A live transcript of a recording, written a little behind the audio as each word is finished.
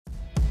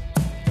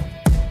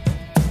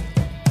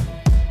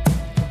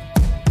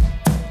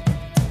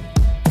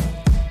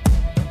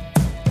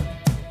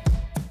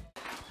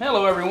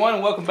Hello everyone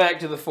and welcome back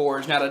to the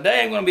forge. Now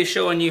today I'm going to be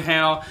showing you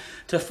how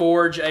to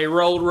forge a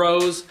rolled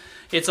rose.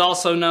 It's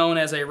also known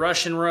as a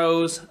Russian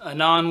rose, a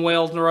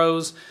non-weld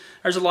rose.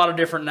 There's a lot of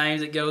different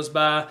names it goes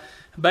by.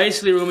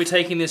 Basically we're going to be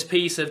taking this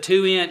piece of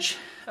 2-inch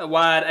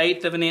wide,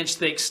 1/8 of an inch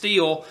thick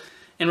steel,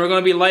 and we're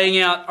going to be laying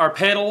out our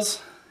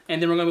petals,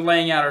 and then we're going to be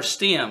laying out our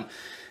stem.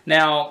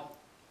 Now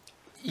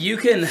you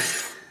can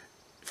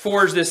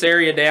forge this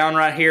area down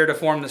right here to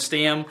form the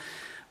stem,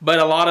 but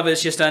a lot of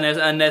it's just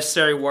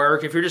unnecessary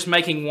work. If you're just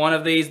making one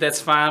of these, that's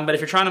fine, but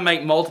if you're trying to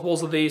make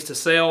multiples of these to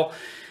sell,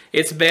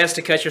 it's best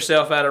to cut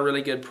yourself out a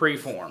really good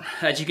preform.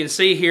 As you can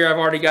see here, I've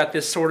already got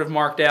this sort of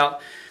marked out.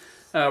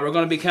 We're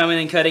going to be coming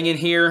and cutting in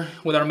here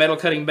with our metal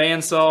cutting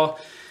bandsaw.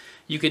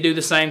 You could do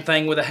the same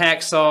thing with a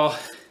hacksaw.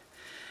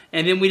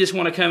 And then we just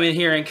want to come in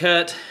here and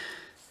cut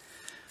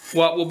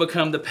what will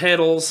become the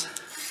petals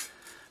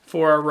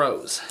for our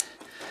rose.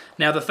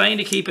 Now the thing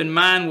to keep in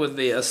mind with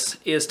this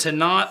is to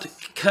not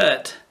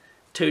cut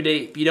too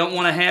deep. You don't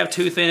want to have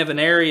too thin of an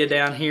area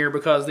down here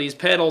because these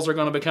petals are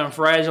going to become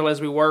fragile as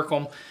we work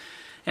them,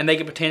 and they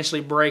could potentially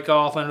break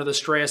off under the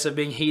stress of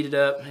being heated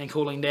up and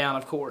cooling down,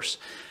 of course.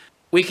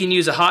 We can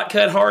use a hot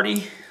cut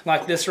hardy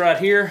like this right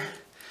here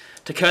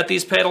to cut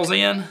these petals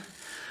in.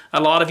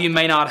 A lot of you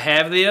may not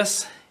have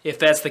this. If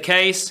that's the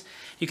case,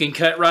 you can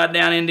cut right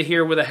down into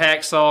here with a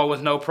hacksaw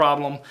with no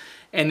problem,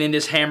 and then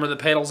just hammer the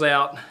petals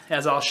out,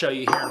 as I'll show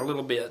you here in a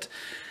little bit.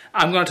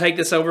 I'm going to take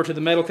this over to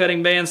the metal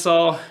cutting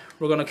bandsaw.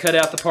 We're going to cut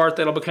out the part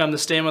that'll become the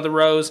stem of the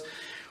rose.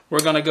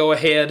 We're going to go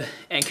ahead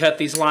and cut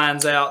these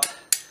lines out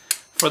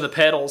for the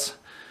petals,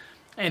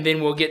 and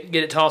then we'll get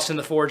it tossed in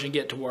the forge and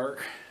get to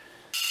work.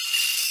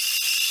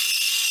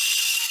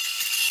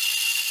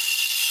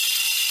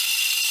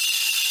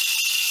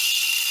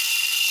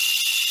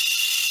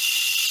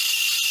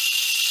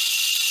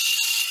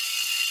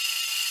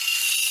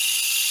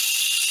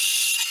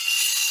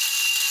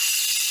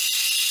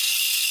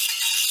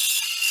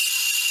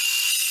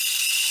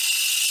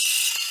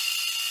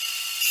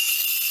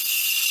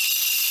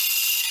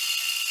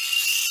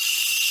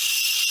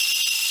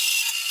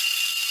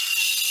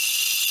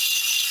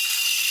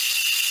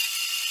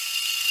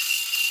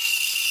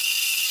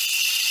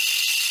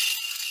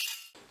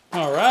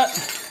 Alright,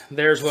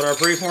 there's what our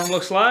preform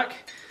looks like.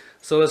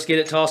 So let's get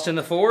it tossed in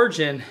the forge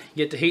and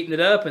get to heating it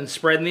up and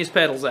spreading these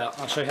petals out.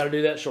 I'll show you how to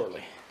do that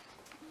shortly.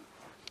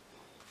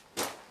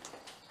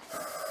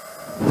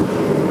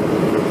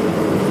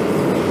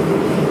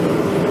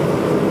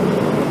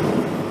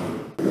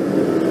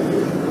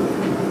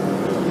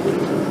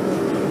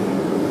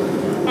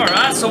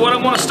 Alright, so what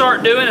I want to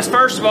start doing is,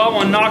 first of all, I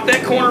want to knock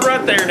that corner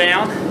right there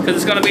down because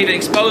it's going to be the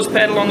exposed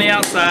petal on the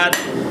outside.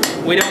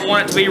 We don't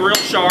want it to be real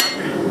sharp.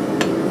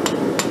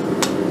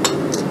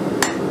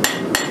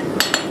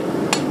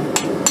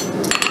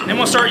 Then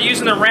we'll start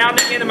using the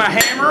rounding end of my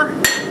hammer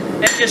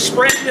and just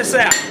spread this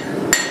out.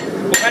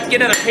 We'll have to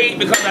get another heat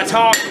because I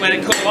talk and let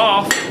it cool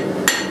off.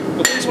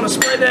 But we just want to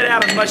spread that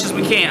out as much as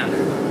we can.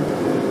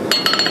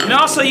 You can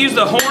also use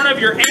the horn of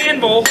your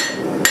anvil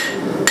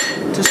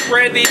to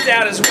spread these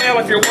out as well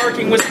if you're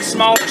working with the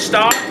smaller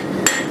stock.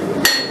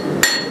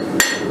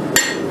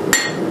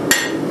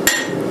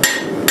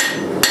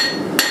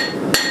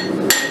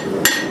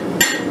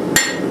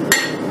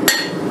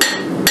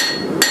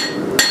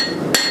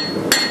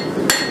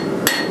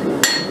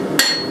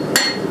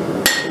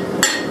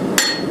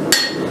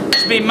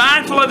 Be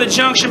mindful of the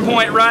junction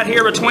point right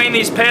here between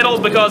these petals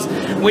because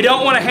we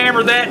don't want to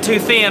hammer that too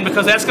thin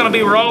because that's going to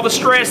be where all the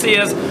stress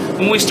is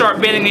when we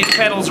start bending these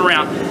petals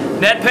around.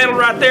 That petal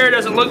right there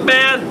doesn't look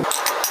bad.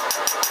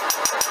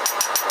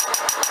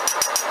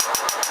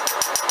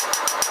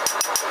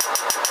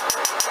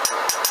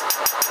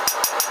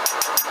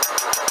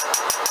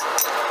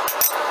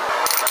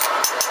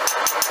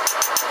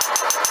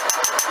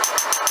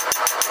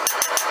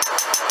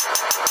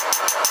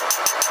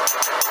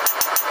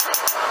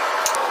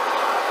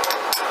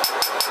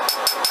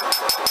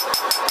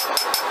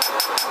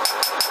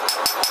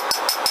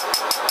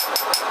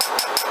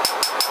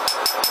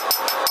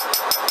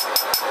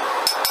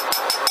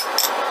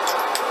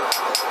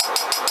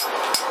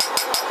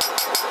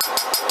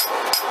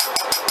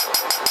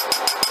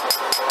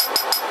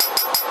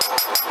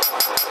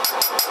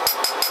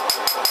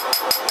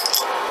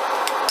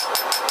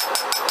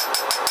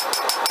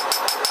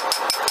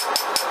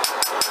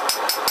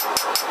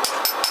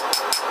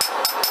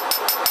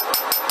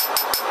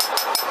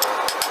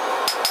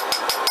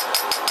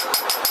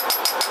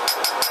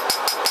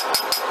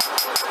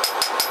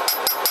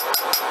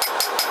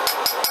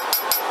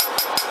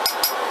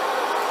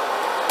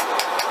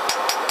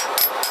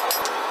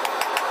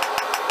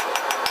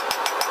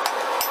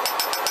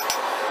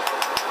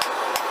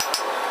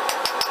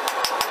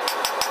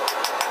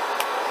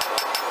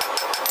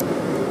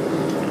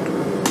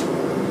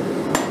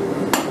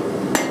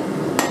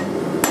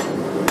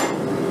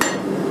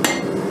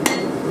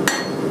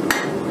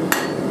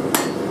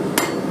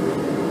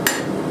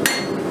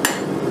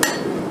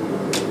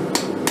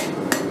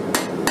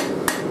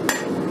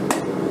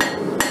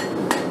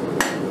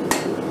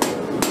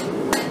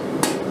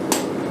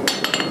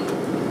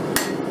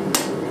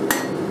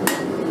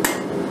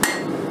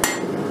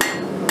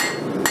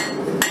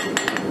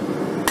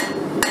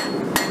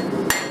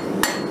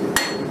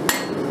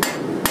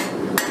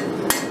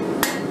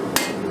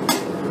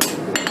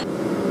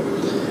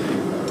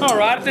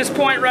 at this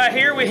point right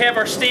here, we have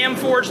our stem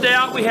forged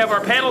out, we have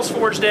our pedals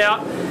forged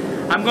out.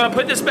 I'm going to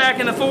put this back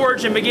in the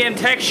forge and begin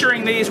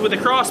texturing these with the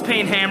cross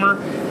peen hammer,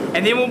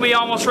 and then we'll be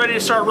almost ready to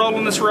start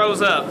rolling this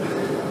rose up.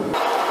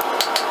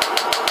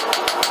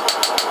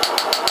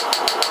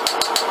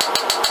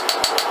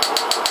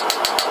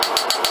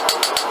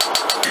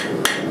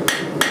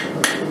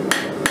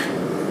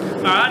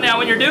 Alright, now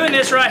when you're doing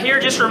this right here,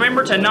 just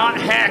remember to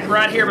not hack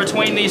right here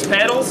between these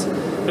pedals,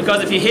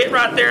 because if you hit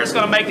right there, it's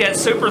going to make that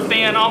super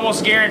thin,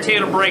 almost guarantee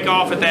it'll break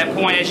off at that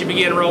point as you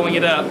begin rolling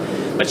it up.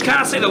 But you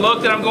kind of see the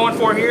look that I'm going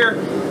for here.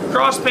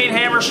 Cross peen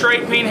hammer,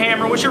 straight peen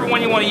hammer, whichever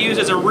one you want to use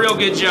does a real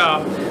good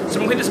job. So I'm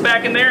going to put this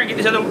back in there and get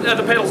these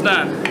other pedals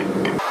done.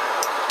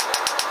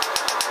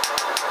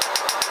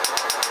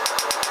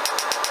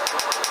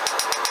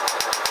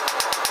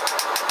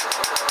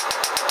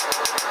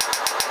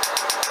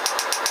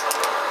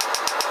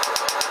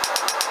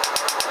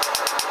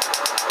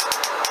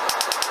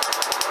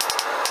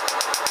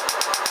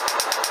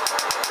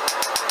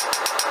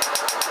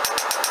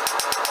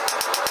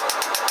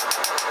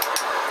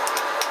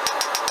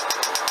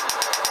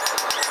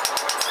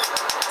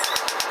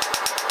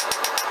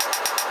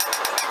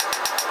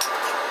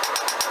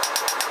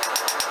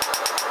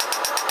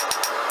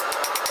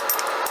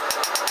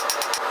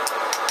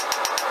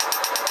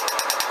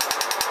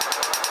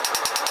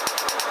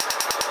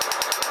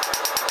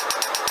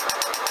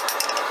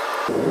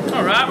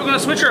 Alright, we're going to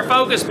switch our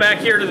focus back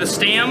here to the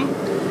stem,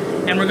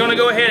 and we're going to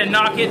go ahead and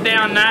knock it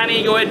down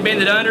 90, go ahead and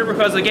bend it under,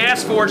 because the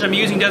gas forge I'm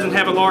using doesn't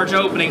have a large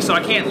opening, so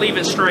I can't leave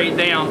it straight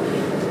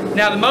down.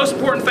 Now the most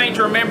important thing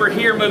to remember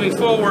here moving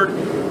forward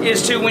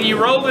is to, when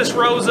you roll this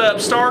rose up,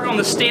 start on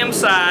the stem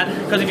side,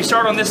 because if you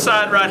start on this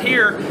side right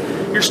here,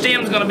 your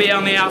stem's going to be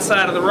on the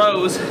outside of the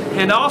rose.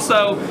 And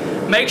also,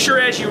 make sure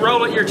as you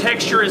roll it, your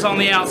texture is on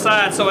the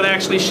outside so it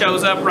actually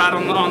shows up right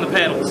on the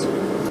pedals.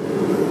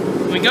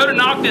 When we go to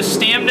knock this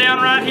stem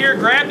down right here,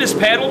 grab this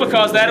pedal,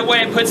 because that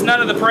way it puts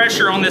none of the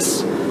pressure on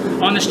this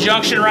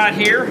junction right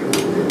here,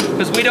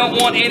 because we don't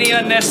want any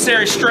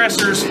unnecessary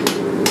stressors,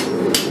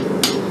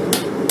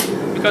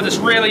 because it's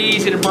really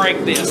easy to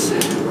break this.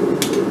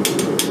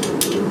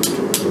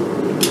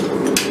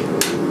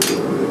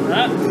 All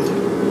right.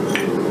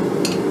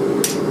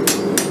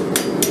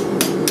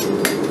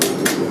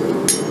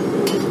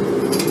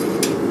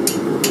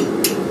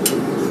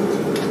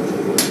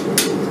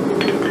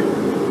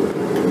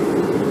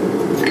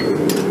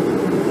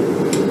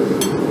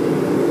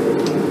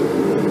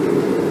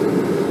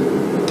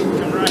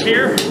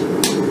 Here,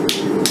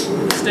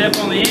 step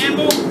on the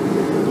anvil,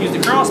 use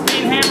the cross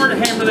peen hammer to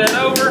hammer that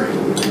over,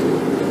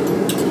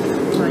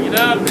 bring it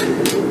up,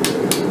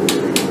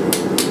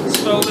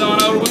 fold it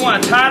on over. We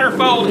want a tighter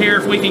fold here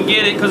if we can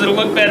get it, because it'll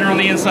look better on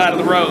the inside of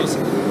the rose.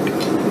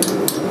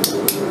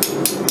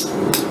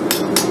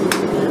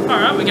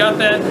 Alright, we got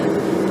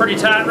that pretty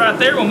tight right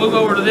there. We'll move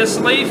over to this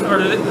leaf, or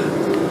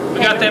we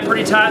got that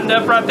pretty tightened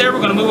up right there.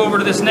 We're going to move over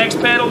to this next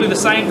pedal, do the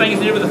same thing as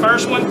we did with the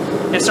first one,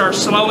 and start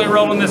slowly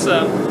rolling this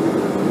up.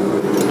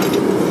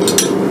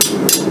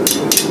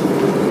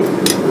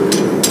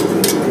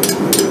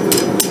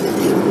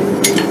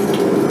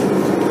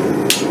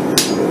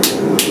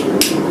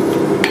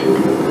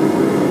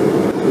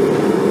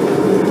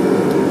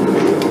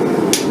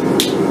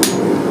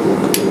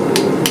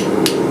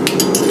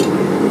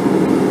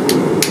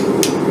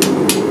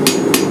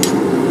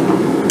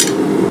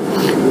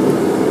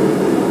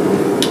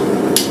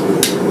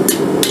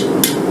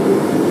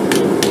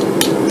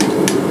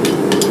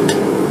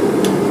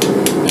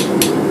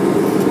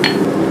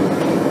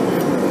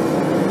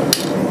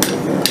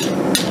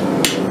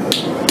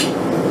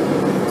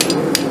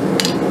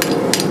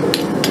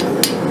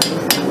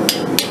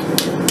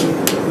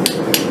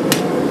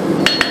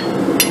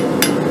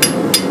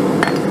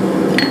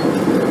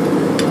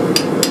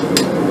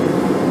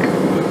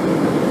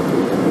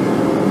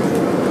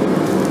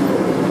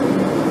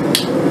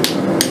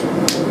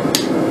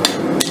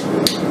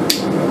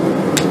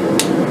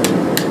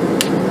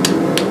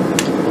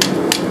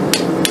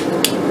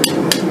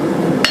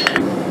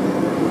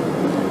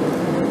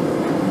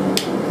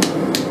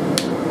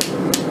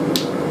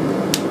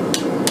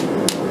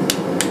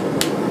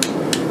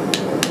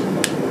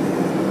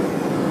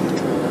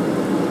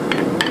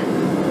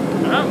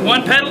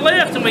 One pedal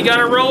left and we got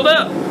it rolled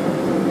up.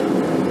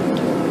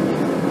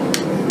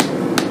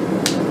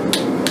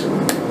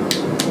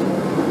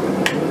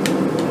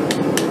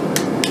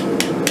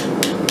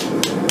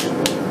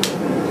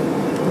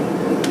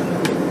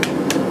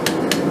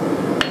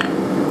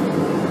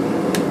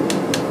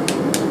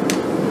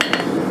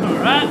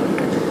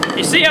 Alright,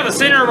 you see how the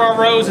center of our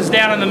rose is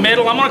down in the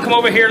middle? I'm going to come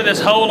over here to this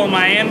hole on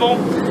my anvil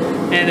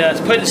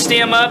and put the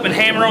stem up and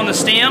hammer on the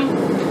stem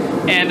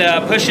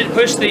and push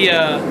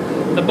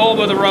the bulb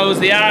of the rose,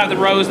 the eye of the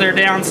rose there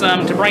down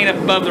some to bring it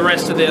up above the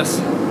rest of this.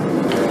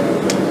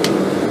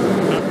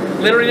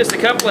 Literally just a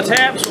couple of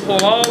taps will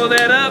pull all of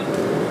that up.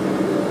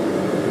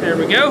 There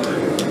we go.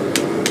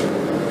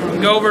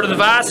 We'll go over to the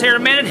vise here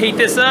in a minute, heat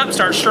this up,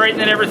 start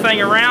straightening everything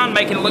around,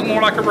 making it look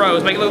more like a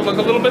rose, make it look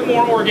a little bit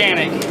more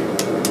organic.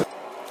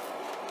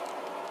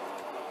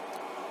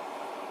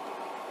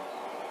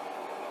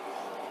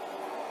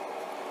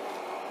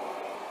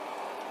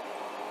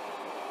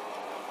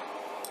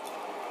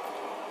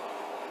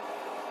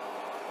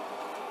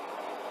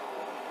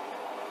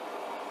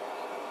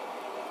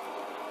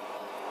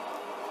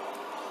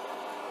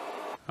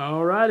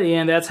 Alrighty,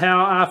 and that's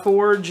how I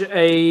forge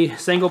a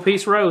single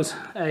piece rose,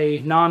 a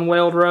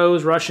non-weld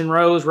rose, Russian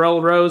rose,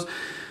 rolled rose,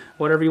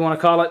 whatever you want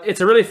to call it. It's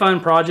a really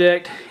fun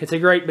project. It's a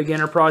great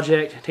beginner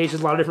project. It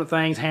teaches a lot of different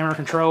things, hammer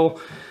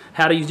control,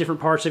 how to use different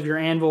parts of your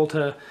anvil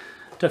to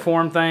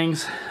form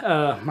things.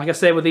 Like I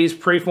said, with these,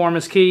 pre-form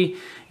is key.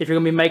 If you're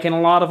going to be making a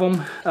lot of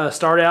them,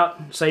 start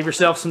out, save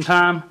yourself some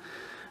time.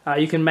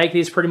 You can make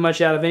these pretty much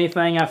out of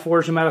anything. I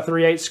forged them out of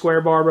 3/8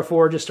 square bar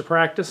before just to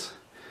practice.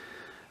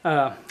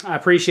 I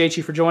appreciate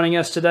you for joining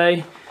us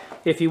today.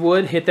 If you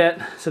would, hit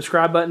that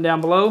subscribe button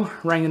down below,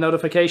 ring the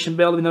notification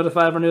bell to be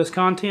notified of our newest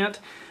content.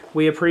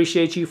 We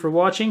appreciate you for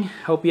watching.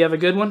 Hope you have a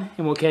good one,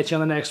 and we'll catch you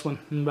on the next one.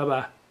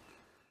 Bye-bye.